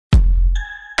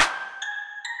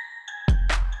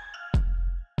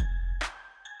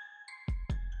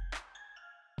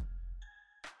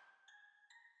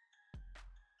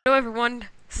Hello everyone,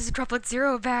 this is Droplet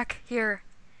Zero back here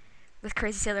with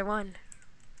CrazySailor I.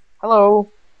 Hello,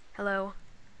 Hello.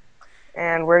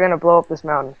 and we're gonna blow up this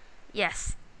mountain.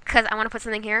 Yes, because I want to put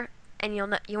something here, and you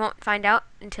won't find out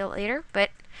until later. But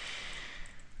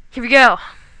here we go.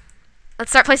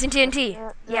 Let's start placing TNT.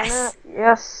 Yes.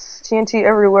 Yes, TNT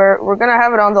everywhere. We're gonna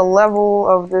have it on the level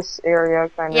of this area,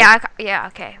 kind of. Yeah.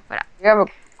 Okay. But We have a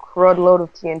crud load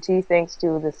of TNT thanks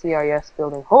to the CIS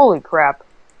building. Holy crap!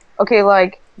 Okay,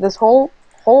 like this whole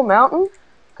mountain,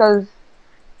 cause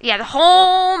yeah, the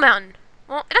whole mountain.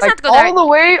 Well, it doesn't have like to go there. all the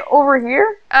way over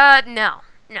here. No.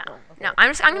 Okay.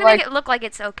 I'm gonna make it look like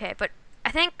it's okay, but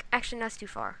I think actually that's too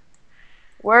far.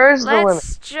 Where's the limit?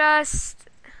 Let's just.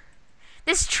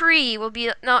 This tree will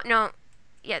be no.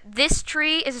 Yeah, this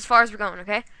tree is as far as we're going.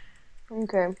 Okay.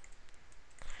 Okay.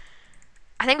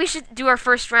 I think we should do our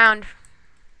first round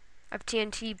of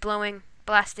TNT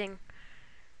blasting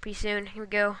pretty soon. Here we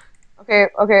go. Okay.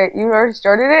 You already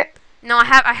started it. No, I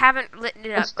haven't lit it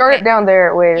up. Let's start it down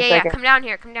there. Wait a second. Yeah,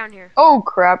 come down here. Oh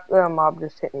crap! The mob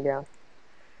just hit me down.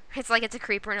 It's like it's a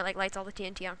creeper and it like lights all the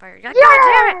TNT on fire. You're like, Yeah!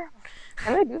 God damn it!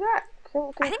 Can they do that?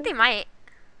 I think they might.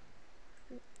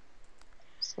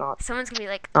 It's not. Someone's gonna be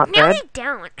like, Not no, bad. they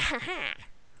don't.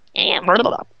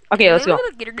 Okay, let's go.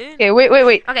 Get her done. Okay, wait.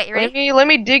 Okay, you ready? Let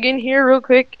me dig in here real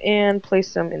quick and place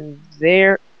some in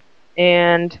there.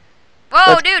 And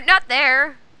Whoa, dude, not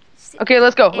there. okay,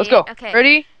 let's go. Okay.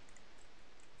 Ready?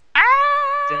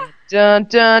 Ah! Dun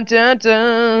dun dun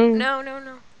dun. No.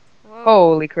 Whoa.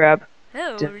 Holy crap.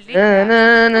 Holy Dun, crap. dun,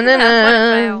 dun, dun, What a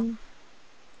dun. fail.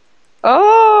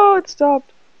 Oh, it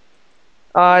stopped.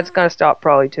 It's gonna stop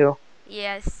probably too.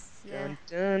 Yes. Yeah.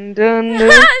 Dun dun dun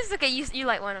It's okay. You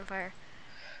light one on fire.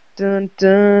 dun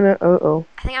dun. Oh.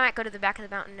 I think I might go to the back of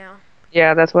the mountain now.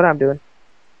 Yeah, that's what I'm doing.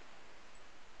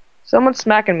 Someone's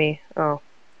smacking me. Oh.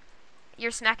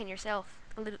 You're smacking yourself.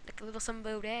 Like a little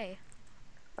somebody.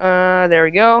 There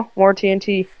we go. More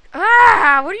TNT.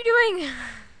 Ah! What are you doing?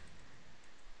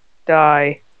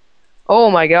 Die. Oh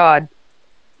my god.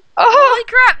 Oh! Holy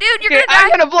crap, dude! You're Okay, gonna die. I'm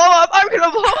gonna blow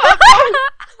up.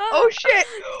 Oh shit.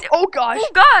 Oh gosh. Oh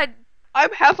god.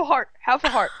 I'm half a heart.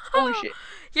 Holy shit.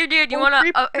 Here, dude. Do you Oh,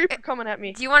 wanna? creeper coming at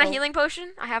me. Do you want a Oh. healing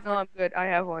potion? I have No, one. I'm good. I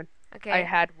have one. Okay. I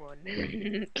had one.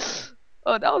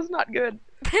 Oh, that was not good.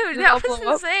 Dude, I'll that was blow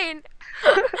up. insane.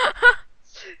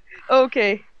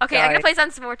 Okay. Okay, I'm Die. gonna place on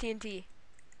some more TNT.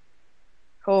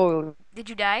 Holy Did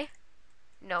you die?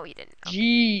 No, you didn't. Okay.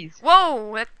 jeez.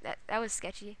 Whoa, that was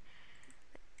sketchy.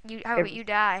 How about you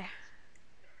die?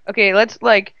 Okay, let's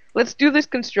do this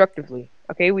constructively.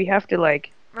 Okay, we have to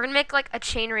like. We're gonna make like a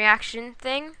chain reaction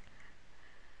thing,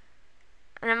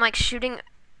 and I'm like shooting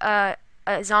a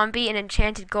zombie in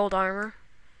enchanted gold armor.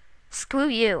 Screw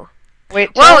you. Wait.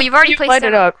 Whoa, you've already placed light it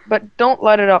down- up, but don't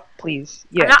light it up, please.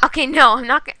 Yes. I'm not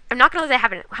gonna let that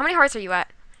happen. How many hearts are you at?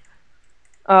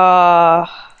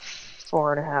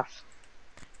 4.5.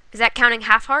 Is that counting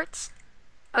half hearts?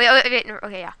 Oh yeah, wait, no,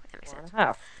 okay, yeah, that makes sense.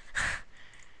 4.5.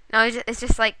 No, it's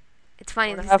just like it's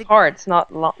funny. 4.5 hearts,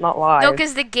 not live. No,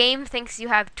 because the game thinks you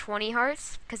have 20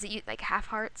 hearts because you like half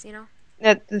hearts, you know.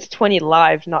 It's 20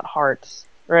 lives, not hearts,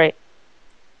 right?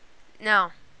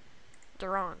 No, they're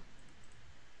wrong.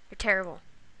 You're terrible.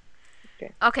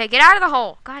 Okay. Okay, get out of the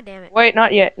hole. God damn it. Wait,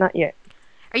 not yet.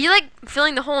 Are you like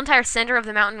filling the whole entire center of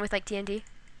the mountain with like TNT?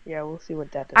 Yeah, we'll see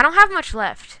what that does. I don't have much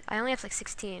left. I only have like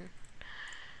 16.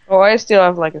 Oh, I still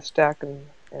have like a stack and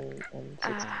 16.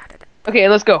 Okay,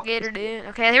 let's go. Get her in.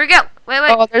 Okay, here we go. Wait.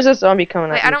 Oh, there's a zombie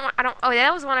coming Wait, at I me. don't. Oh, yeah,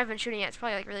 that was the one I've been shooting at. It's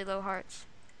probably like really low hearts.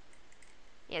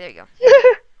 Yeah, there you go.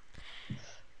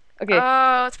 Okay.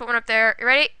 Let's put one up there. You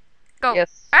ready? Go.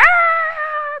 Yes. Ah!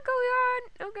 Go on.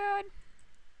 Oh god.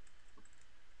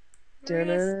 There it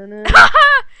is.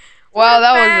 Wow,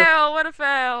 that was What a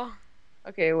fail.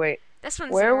 okay, wait. This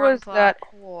one's Where the wrong was plot. that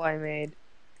hole I made?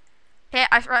 Okay,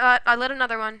 I lit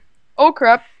another one. Oh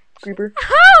crap, creeper.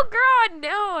 Oh god,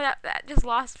 no, that just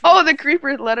lost. Oh, the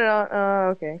creeper let it on.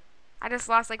 Okay. I just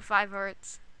lost like 5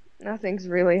 hearts. Nothing's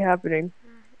really happening.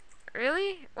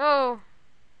 Really? Whoa.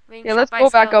 Being Yeah, shot let's by go a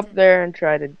back up skeleton. there and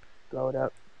try to blow it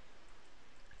up.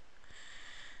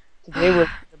 Today was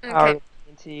the power Okay.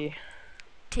 of TNT.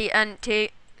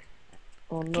 TNT.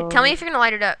 Oh no. Tell me if you're gonna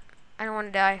light it up. I don't want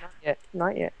to die.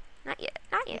 Not yet. Not yet.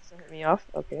 Don't hit me off.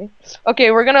 Okay.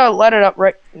 Okay, we're gonna let it up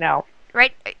right now.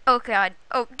 Right? Oh god.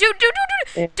 Oh, dude,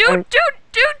 Yeah,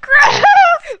 crap!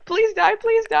 Please die,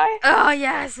 please die. Oh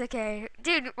yes, okay.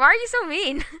 Dude, why are you so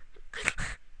mean?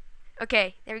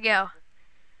 Okay, there we go.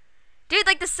 Dude,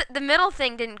 like the middle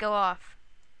thing didn't go off.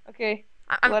 Okay.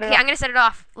 I'm Let it okay. up. I'm gonna set it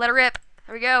off. Let it rip.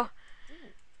 There we go.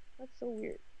 That's so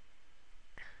weird.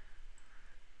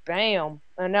 Bam.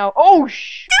 And now, oh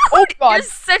oh Dude, you're god.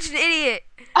 such an idiot.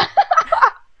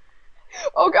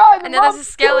 Oh god, the And now there's a mob's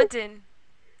skeleton.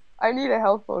 I need a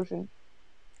health potion.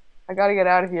 I gotta get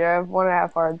out of here. I have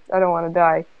 1.5 hearts. I don't want to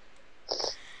die.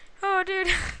 Oh, dude.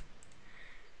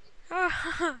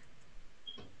 Oh.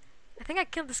 I think I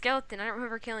killed the skeleton. I don't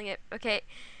remember killing it. Okay.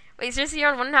 Wait, seriously,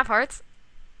 you're on 1.5 hearts?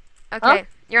 Okay. Huh?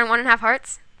 You're on 1.5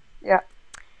 hearts? Yeah.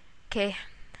 Okay.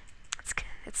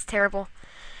 It's terrible.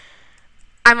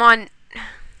 I'm on,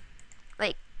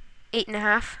 like,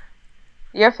 8.5.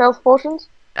 You have health potions?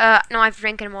 No, I've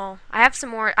drank them all. I have some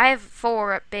more. I have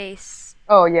 4 at base.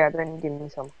 Oh yeah, then give me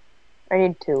some. I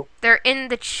need 2. They're in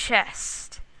the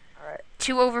chest. Alright.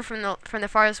 2 over from the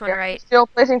farthest one, Yeah, right? still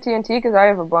placing TNT because I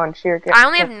have a bunch here. I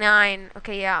only have 9.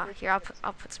 Okay, yeah. Here,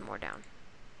 I'll put some more down.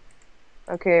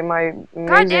 Okay, my amazing...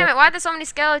 God damn it! Why are there so many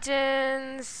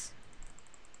skeletons?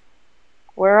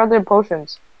 Where are the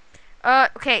potions?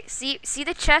 Okay. See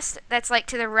the chest that's like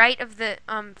to the right of the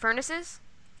furnaces?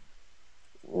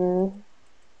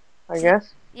 I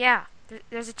guess. Yeah.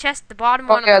 There's a chest, the bottom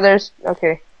Oh one. yeah, there's...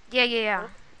 Okay. Yeah.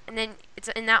 And then it's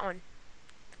in that one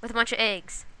with a bunch of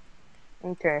eggs.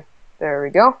 Okay. There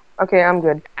we go. Okay, I'm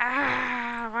good.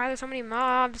 Ah, why are there so many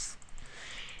mobs?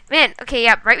 Man, okay,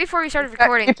 yeah, right before we started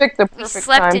recording, You picked the we perfect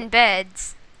slept time. in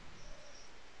beds.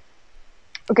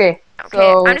 Okay, Okay,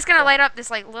 so... I'm just gonna light up this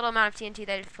like little amount of TNT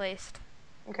that I've placed.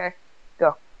 Okay,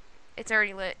 go. It's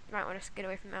already lit. You might want to get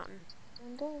away from the mountain.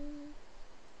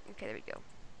 Okay, there we go.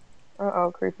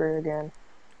 Uh-oh, creeper again.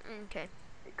 Okay.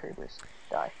 Hey, creepers.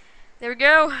 Die. There we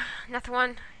go. Another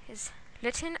one is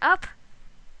lit up.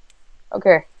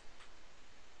 Okay.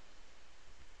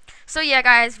 So yeah,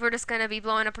 guys, we're just gonna be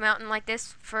blowing up a mountain like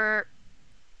this for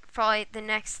probably the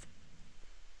next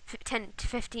 10 to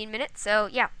 15 minutes. So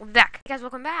yeah, we'll be back. Hey guys,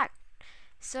 welcome back.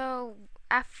 So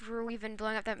after we've been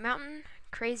blowing up that mountain,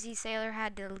 CrazySailor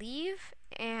had to leave,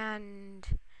 and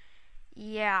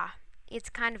yeah, it's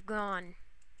kind of gone,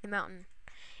 the mountain.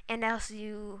 And as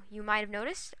you might have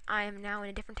noticed, I am now in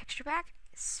a different texture pack,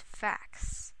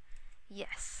 Sphax.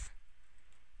 Yes,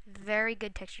 very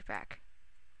good texture pack.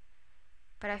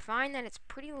 But I find that it's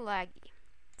pretty laggy,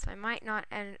 so I might not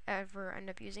ever end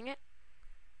up using it.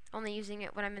 Only using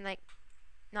it when I'm in, like,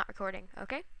 not recording,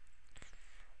 okay?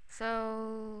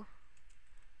 So,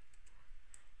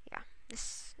 yeah,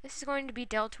 this is going to be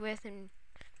dealt with and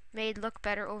made look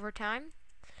better over time.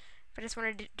 But I just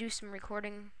wanted to do some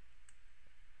recording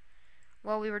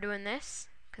while we were doing this,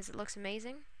 because it looks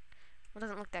amazing. Well, it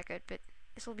doesn't look that good, but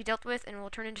this will be dealt with and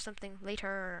will turn into something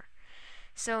later.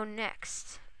 So,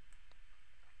 next.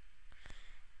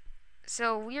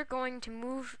 So we are going to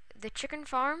move the chicken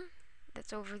farm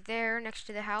that's over there next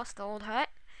to the house, the old hut,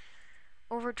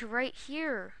 over to right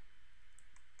here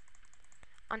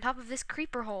on top of this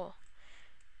creeper hole.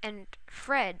 And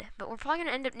Fred, but we're probably going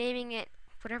to end up naming it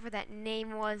whatever that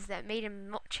name was that made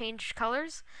him change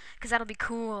colors, because that'll be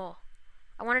cool.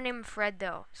 I want to name him Fred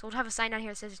though, so we'll have a sign down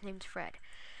here that says his name's Fred.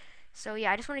 So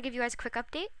yeah, I just want to give you guys a quick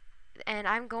update, and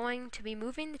I'm going to be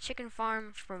moving the chicken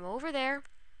farm from over there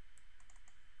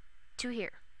to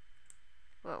here.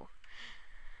 Whoa.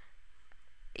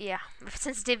 Yeah, my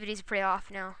sensitivity's pretty off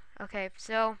now. Okay,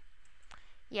 so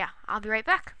yeah, I'll be right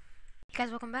back. You guys,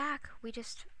 welcome back. We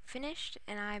just finished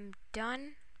and I'm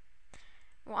done.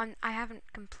 Well, I haven't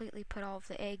completely put all of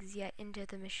the eggs yet into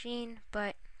the machine,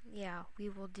 but yeah, we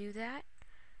will do that.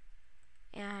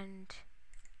 And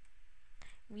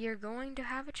we are going to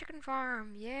have a chicken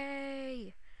farm.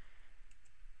 Yay!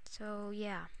 So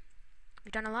yeah,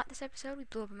 we've done a lot this episode. We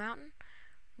blew up a mountain,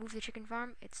 moved the chicken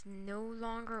farm. It's no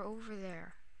longer over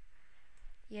there.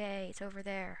 Yay, it's over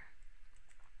there.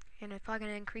 And it's probably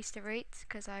going to increase the rates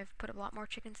because I've put a lot more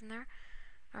chickens in there.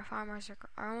 Our farmers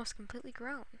are almost completely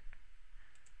grown.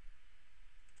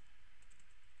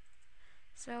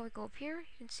 So we go up here,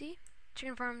 you can see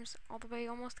chicken farm's all the way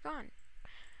almost gone.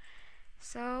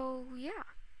 So yeah,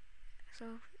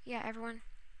 everyone,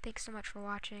 thanks so much for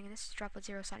watching, and this is Droplet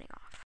Zero signing off.